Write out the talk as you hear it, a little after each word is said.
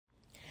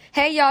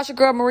Hey y'all, it's your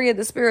girl Maria,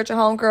 the Spiritual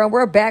Homegirl, and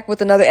we're back with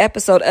another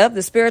episode of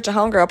the Spiritual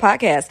Homegirl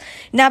podcast.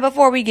 Now,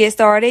 before we get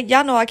started,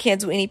 y'all know I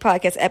can't do any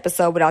podcast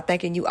episode without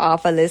thanking you all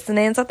for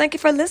listening. So thank you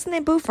for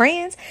listening, boo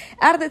friends.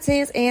 Out of the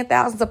tens and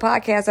thousands of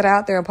podcasts that are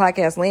out there in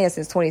podcast land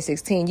since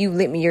 2016, you've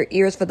lent me your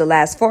ears for the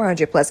last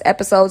 400 plus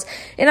episodes,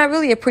 and I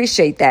really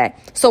appreciate that.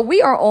 So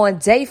we are on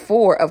day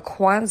 4 of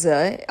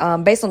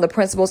Kwanzaa, based on the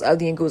principles of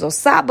the Nguzo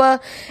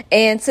Saba,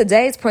 and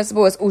today's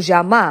principle is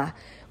Ujamaa.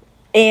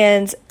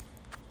 And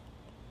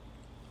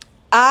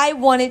I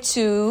wanted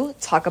to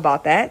talk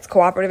about that. It's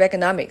cooperative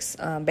economics,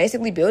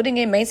 basically building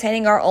and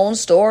maintaining our own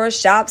stores,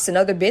 shops, and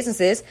other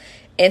businesses,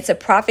 and to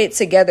profit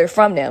together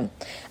from them.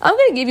 I'm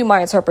going to give you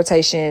my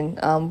interpretation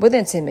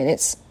within 10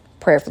 minutes,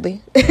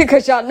 prayerfully,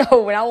 because y'all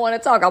know when I want to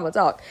talk, I'm going to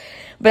talk.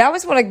 But I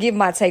just want to give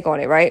my take on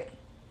it, right?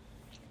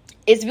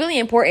 It's really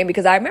important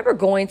because I remember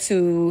going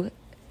to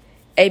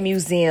a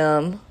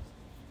museum.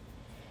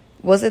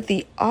 Was it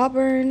the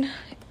Auburn?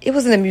 It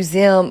was in a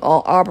museum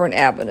on Auburn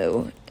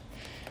Avenue.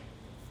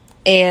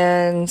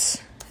 And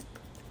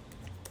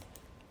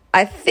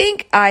I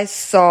think I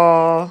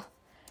saw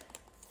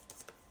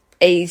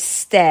a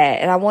stat,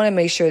 and I want to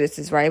make sure this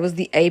is right. It was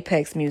the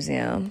Apex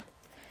Museum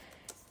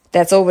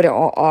that's over there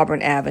on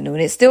Auburn Avenue,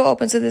 and it's still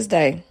open to this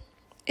day.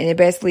 And it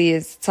basically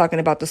is talking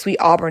about the Sweet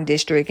Auburn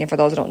District. And for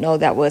those who don't know,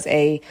 that was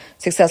a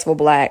successful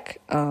black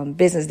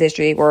business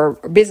district or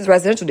business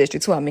residential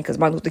district too. I mean, because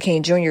Martin Luther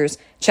King Jr.'s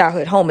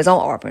childhood home is on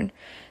Auburn.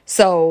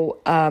 So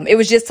it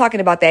was just talking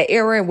about that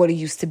era and what it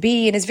used to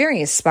be. And it's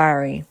very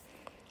inspiring.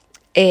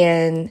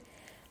 And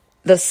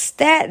the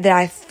stat that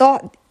I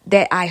thought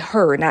that I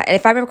heard, now,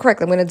 if I remember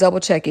correctly, I'm going to double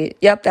check it.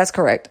 Yep, that's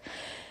correct.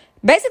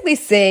 Basically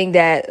saying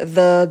that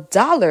the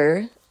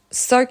dollar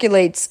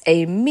circulates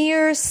a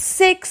mere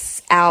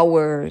 6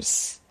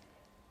 hours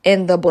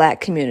in the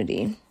black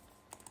community.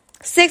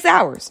 6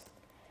 hours.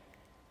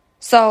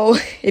 So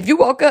if you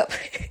woke up...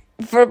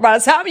 by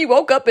the time you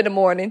woke up in the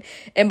morning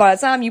and by the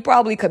time you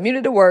probably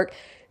commuted to work,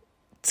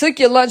 took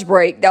your lunch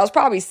break, that was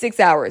probably 6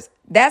 hours.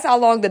 That's how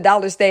long the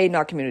dollar stayed in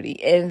our community.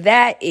 And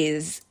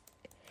it's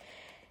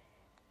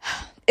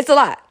a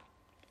lot.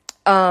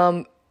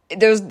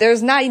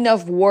 There's not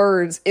enough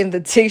words in the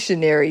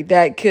dictionary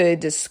that could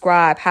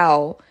describe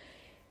how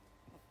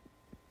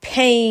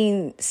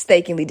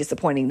painstakingly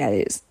disappointing that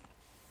is.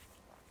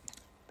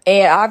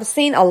 And I've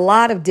seen a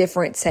lot of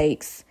different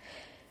takes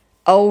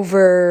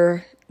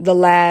over the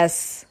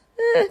last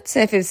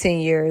 10,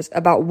 15 years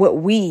about what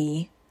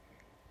we,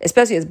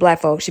 especially as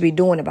black folks, should be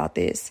doing about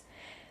this.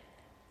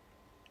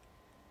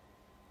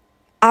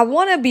 I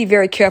want to be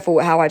very careful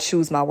with how I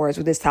choose my words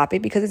with this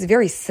topic because it's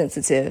very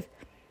sensitive.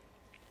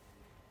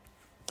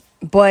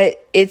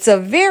 But it's a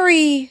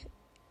very,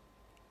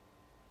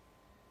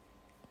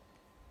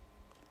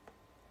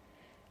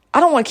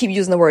 I don't want to keep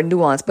using the word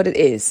nuance, but it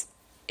is.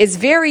 It's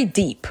very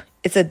deep.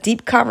 It's a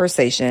deep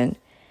conversation.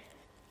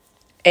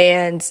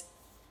 And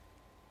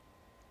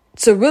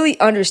to really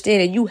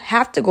understand it, you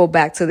have to go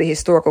back to the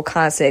historical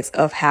context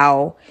of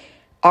how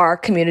our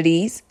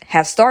communities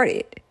have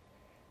started.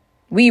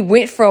 We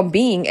went from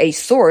being a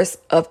source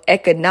of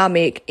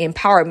economic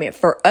empowerment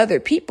for other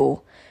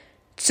people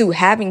to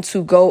having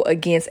to go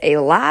against a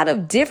lot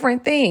of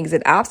different things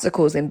and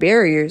obstacles and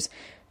barriers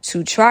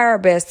to try our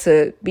best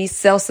to be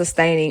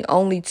self-sustaining,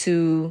 only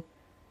to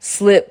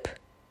slip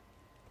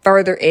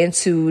further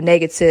into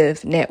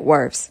negative net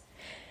worths.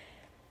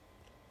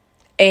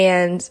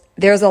 And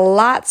there's a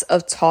lot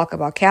of talk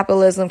about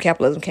capitalism.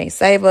 Capitalism can't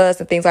save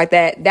us and things like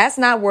that. That's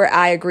not where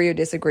I agree or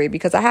disagree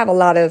because I have a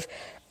lot of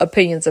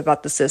opinions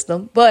about the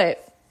system,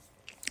 but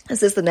the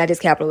system that is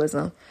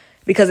capitalism.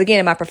 Because again,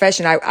 in my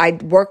profession, I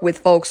work with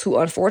folks who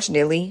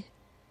unfortunately,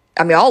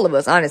 I mean, all of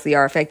us honestly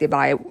are affected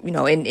by it,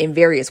 in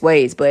various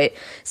ways. But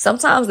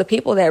sometimes the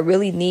people that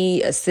really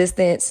need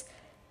assistance,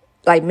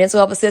 like mental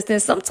health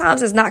assistance,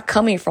 sometimes it's not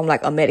coming from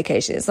like a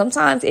medication.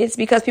 Sometimes it's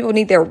because people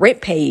need their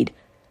rent paid.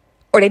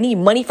 Or they need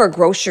money for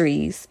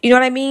groceries. You know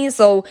what I mean?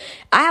 So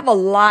I have a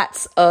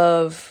lot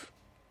of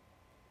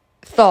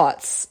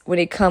thoughts when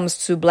it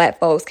comes to black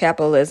folks,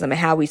 capitalism, and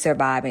how we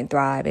survive and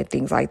thrive and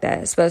things like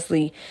that,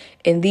 especially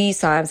in these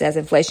times as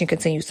inflation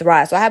continues to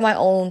rise. So I have my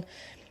own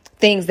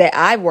things that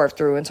I've worked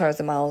through in terms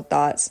of my own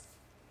thoughts.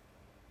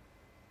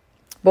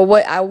 But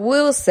what I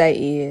will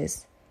say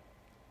is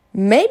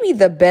maybe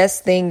the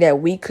best thing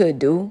that we could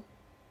do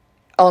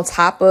on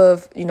top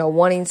of,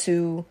 wanting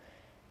to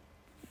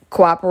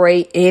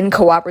cooperate in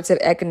cooperative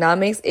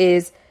economics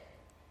is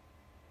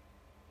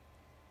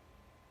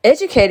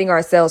educating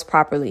ourselves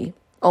properly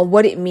on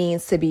what it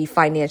means to be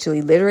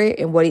financially literate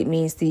and what it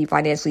means to be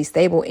financially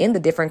stable in the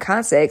different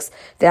contexts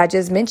that I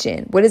just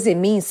mentioned. What does it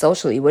mean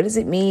socially? What does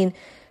it mean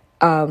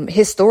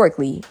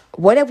historically?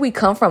 What have we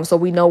come from so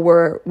we know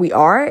where we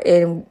are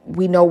and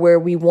we know where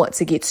we want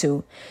to get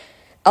to?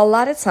 A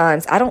lot of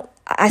times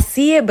I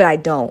see it, but I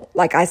don't.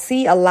 Like, I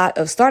see a lot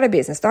of start a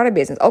business.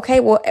 Okay,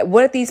 well,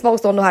 what if these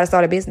folks don't know how to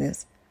start a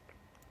business?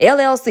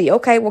 LLC.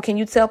 Okay, well, can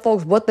you tell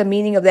folks what the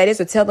meaning of that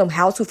is or tell them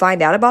how to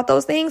find out about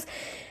those things?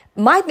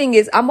 My thing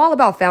is, I'm all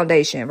about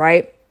foundation,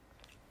 right?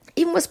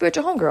 even with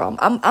Spiritual Homegirl,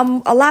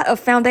 I'm a lot of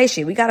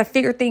foundation. We got to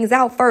figure things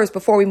out first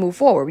before we move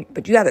forward.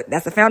 But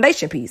that's a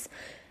foundation piece.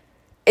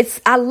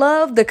 I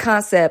love the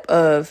concept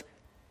of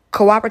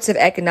cooperative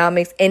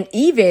economics and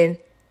even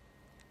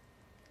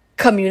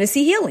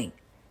community healing.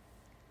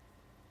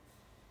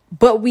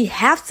 But we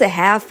have to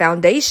have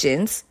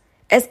foundations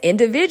as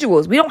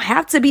individuals. We don't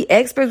have to be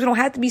experts. We don't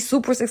have to be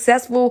super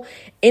successful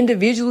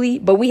individually,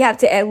 but we have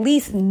to at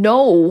least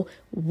know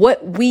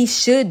what we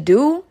should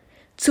do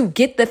to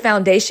get the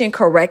foundation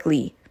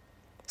correctly.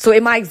 So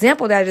in my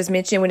example that I just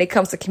mentioned, when it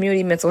comes to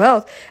community mental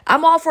health,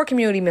 I'm all for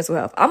community mental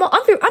health. I'm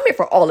here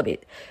for all of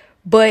it.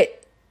 But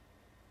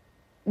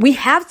we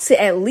have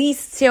to at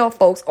least tell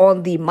folks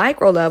on the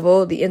micro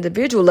level, the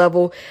individual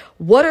level,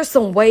 what are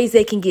some ways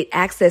they can get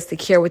access to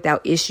care without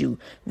issue,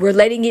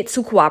 relating it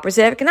to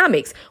cooperative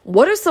economics.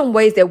 What are some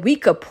ways that we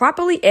could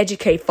properly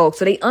educate folks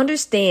so they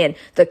understand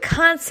the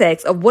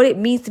context of what it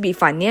means to be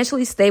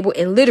financially stable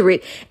and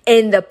literate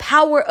and the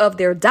power of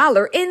their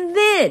dollar? And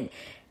then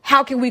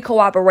how can we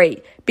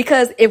cooperate?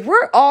 Because if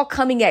we're all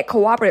coming at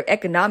cooperative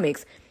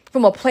economics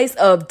from a place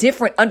of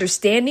different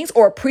understandings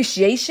or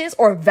appreciations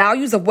or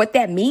values of what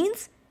that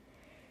means,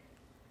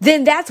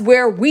 then that's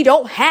where we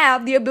don't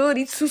have the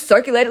ability to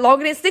circulate it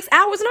longer than 6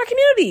 hours in our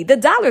community. The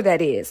dollar,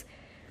 that is.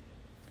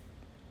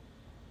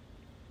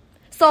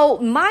 So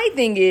my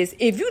thing is,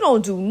 if you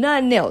don't do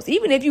nothing else,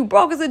 even if you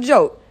broke as a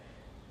joke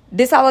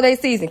this holiday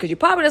season, because you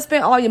probably done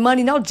spent all your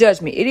money, no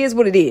judgment. It is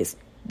what it is.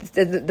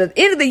 The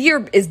end of the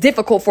year is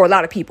difficult for a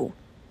lot of people.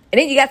 And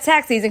then you got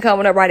tax season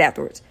coming up right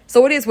afterwards.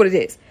 So it is what it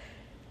is.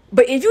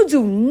 But if you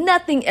do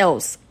nothing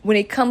else when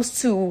it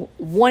comes to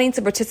wanting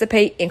to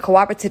participate in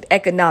cooperative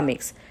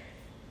economics,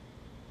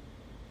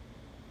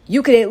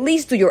 you can at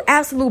least do your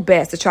absolute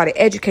best to try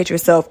to educate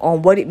yourself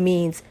on what it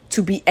means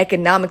to be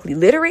economically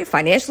literate,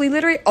 financially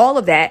literate, all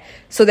of that,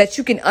 so that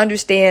you can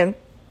understand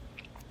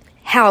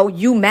how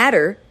you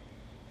matter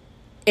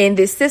in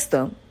this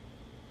system.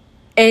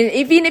 And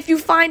even if you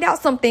find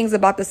out some things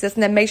about the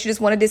system that makes you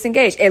just want to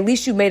disengage, at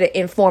least you made an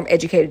informed,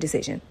 educated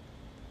decision.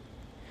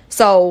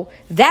 So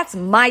that's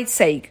my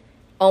take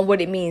on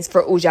what it means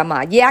for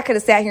Ujamaa. Yeah, I could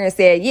have sat here and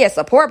said, yeah,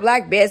 support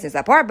black business.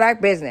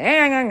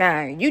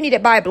 You need to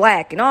buy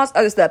black and all this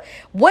other stuff.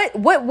 What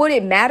would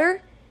it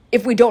matter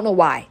if we don't know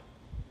why?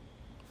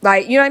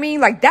 Like, you know what I mean?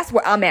 Like, that's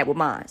where I'm at with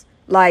mine.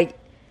 Like,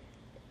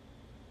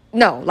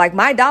 no, like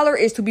my dollar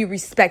is to be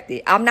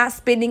respected. I'm not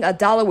spending a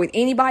dollar with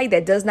anybody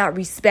that does not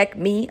respect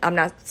me. I'm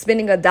not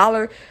spending a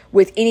dollar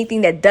with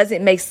anything that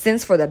doesn't make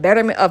sense for the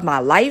betterment of my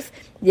life.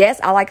 Yes,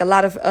 I like a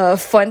lot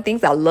of fun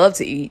things. I love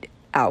to eat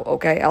out.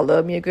 Okay. I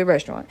love me a good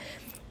restaurant,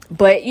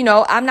 but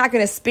I'm not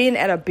going to spend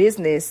at a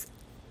business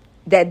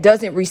that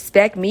doesn't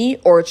respect me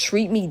or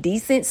treat me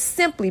decent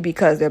simply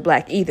because they're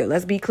black either.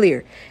 Let's be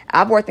clear.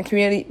 I've worked in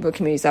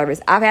community service.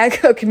 I've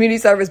had a community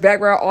service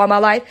background all my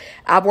life.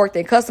 I've worked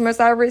in customer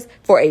service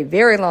for a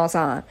very long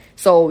time.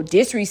 So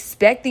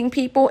disrespecting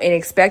people and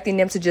expecting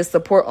them to just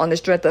support on the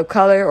strength of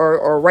color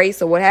or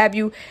race or what have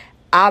you,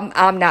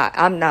 I'm not.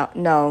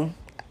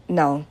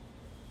 No.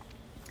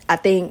 I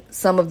think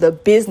some of the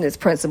business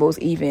principles,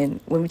 even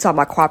when we talk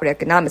about cooperative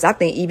economics, I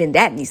think even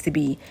that needs to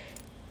be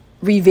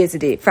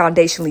revisited,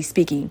 foundationally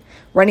speaking.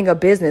 Running a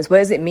business, what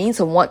does it mean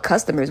to want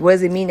customers? What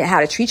does it mean to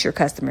how to treat your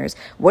customers?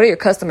 What are your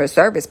customer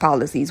service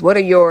policies? What are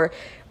your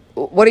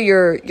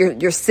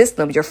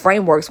systems, your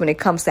frameworks when it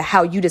comes to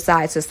how you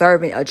decide to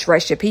serve and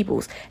address your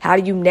peoples? How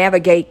do you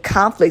navigate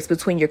conflicts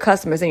between your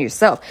customers and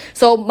yourself?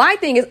 So my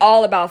thing is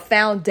all about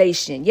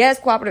foundation. Yes,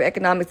 cooperative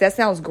economics, that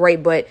sounds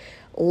great, but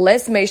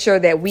let's make sure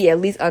that we at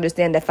least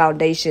understand the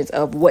foundations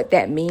of what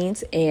that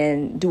means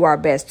and do our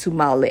best to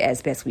model it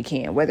as best we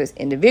can, whether it's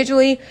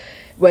individually,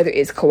 whether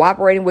it's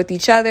cooperating with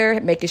each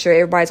other, making sure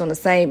everybody's on the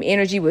same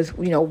energy with,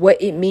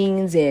 what it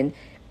means, and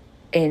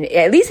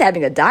at least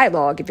having a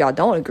dialogue if y'all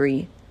don't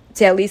agree,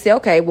 to at least say,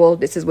 okay, well,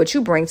 this is what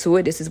you bring to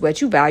it. This is what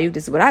you value.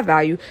 This is what I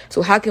value.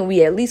 So how can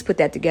we at least put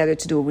that together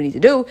to do what we need to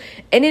do?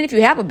 And then if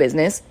you have a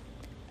business,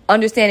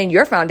 understanding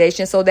your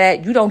foundation so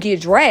that you don't get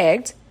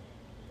dragged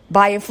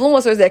by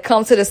influencers that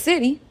come to the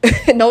city.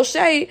 No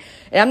shade.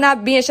 And I'm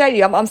not being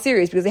shady. I'm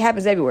serious, because it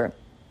happens everywhere,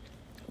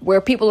 where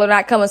people are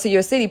not coming to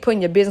your city,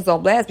 putting your business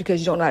on blast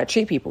because you don't know how to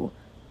treat people.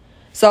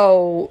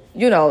 So,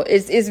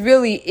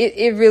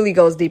 it really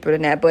goes deeper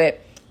than that. But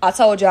I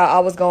told y'all I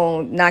was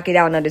going to knock it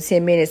out in under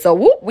 10 minutes.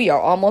 So we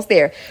are almost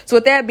there. So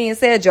with that being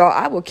said, y'all,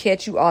 I will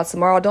catch you all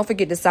tomorrow. Don't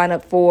forget to sign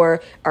up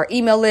for our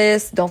email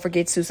list. Don't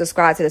forget to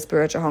subscribe to the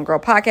Spiritual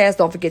Homegirl podcast.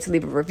 Don't forget to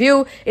leave a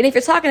review. And if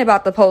you're talking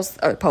about the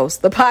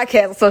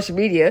podcast on social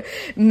media,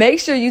 make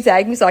sure you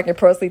tag me so I can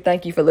personally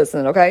thank you for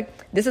listening. Okay.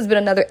 This has been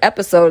another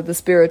episode of the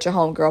Spiritual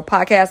Homegirl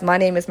podcast. My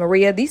name is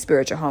Maria, the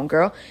Spiritual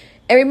Homegirl.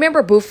 And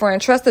remember, boo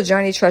friend, trust the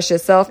journey, trust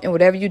yourself, and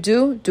whatever you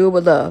do, do it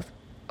with love.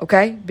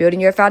 Okay?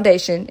 Building your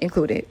foundation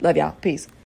included. Love y'all. Peace.